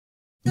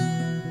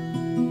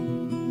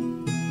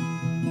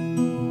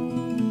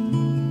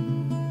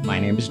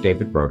name is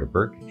David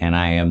Rodeberg, and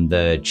I am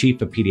the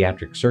Chief of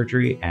Pediatric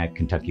Surgery at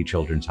Kentucky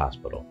Children's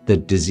Hospital. The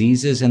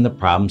diseases and the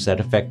problems that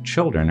affect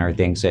children are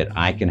things that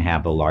I can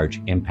have a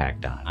large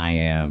impact on. I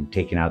am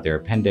taking out their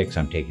appendix,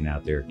 I'm taking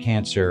out their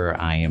cancer,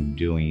 I am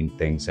doing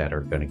things that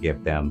are going to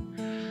give them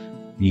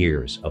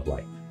years of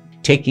life.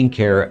 Taking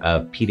care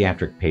of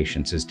pediatric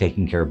patients is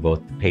taking care of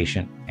both the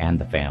patient and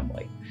the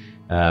family,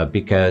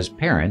 because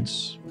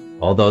parents,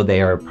 although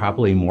they are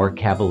probably more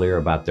cavalier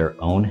about their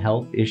own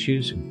health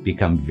issues,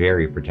 become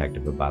very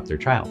protective about their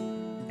child,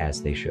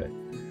 as they should.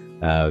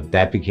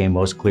 That became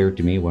most clear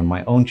to me when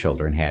my own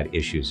children had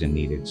issues and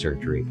needed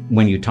surgery.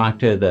 When you talk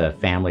to the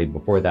family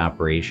before the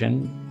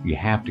operation, you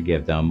have to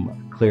give them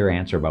a clear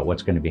answer about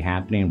what's going to be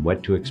happening,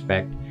 what to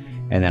expect.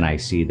 And then I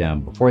see them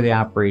before the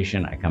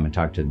operation. I come and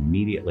talk to them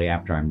immediately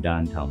after I'm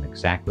done, tell them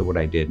exactly what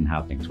I did and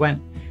how things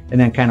went, and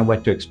then kind of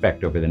what to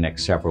expect over the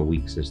next several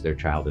weeks as their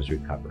child is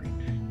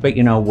recovering. But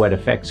you know, what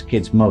affects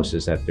kids most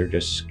is that they're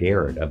just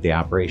scared of the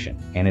operation,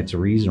 and it's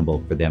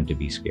reasonable for them to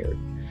be scared.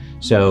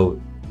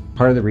 So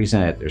part of the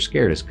reason that they're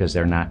scared is because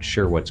they're not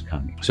sure what's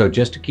coming. So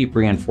just to keep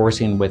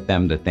reinforcing with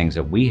them the things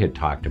that we had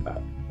talked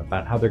about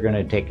how they're going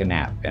to take a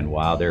nap, and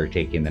while they're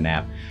taking the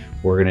nap,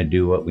 we're going to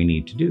do what we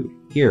need to do.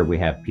 Here we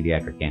have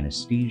pediatric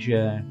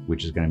anesthesia,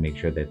 which is going to make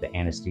sure that the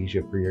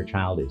anesthesia for your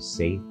child is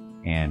safe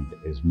and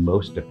is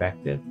most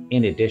effective.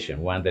 In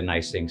addition, one of the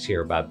nice things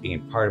here about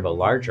being part of a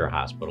larger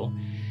hospital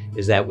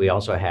is that we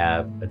also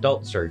have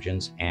adult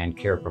surgeons and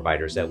care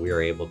providers that we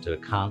are able to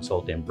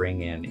consult and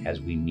bring in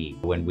as we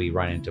need. When we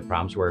run into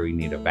problems where we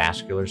need a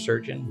vascular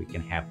surgeon, we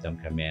can have them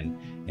come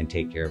in and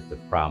take care of the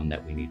problem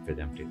that we need for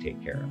them to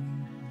take care of.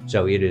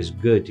 So it is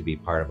good to be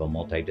part of a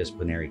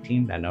multidisciplinary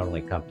team that not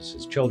only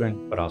encompasses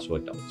children, but also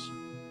adults.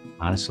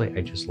 Honestly,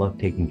 I just love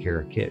taking care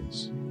of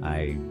kids.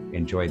 I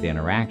enjoy the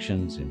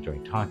interactions, enjoy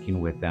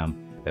talking with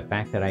them. The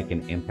fact that I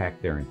can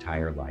impact their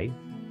entire life,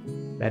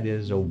 that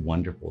is a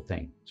wonderful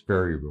thing. It's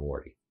very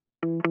rewarding.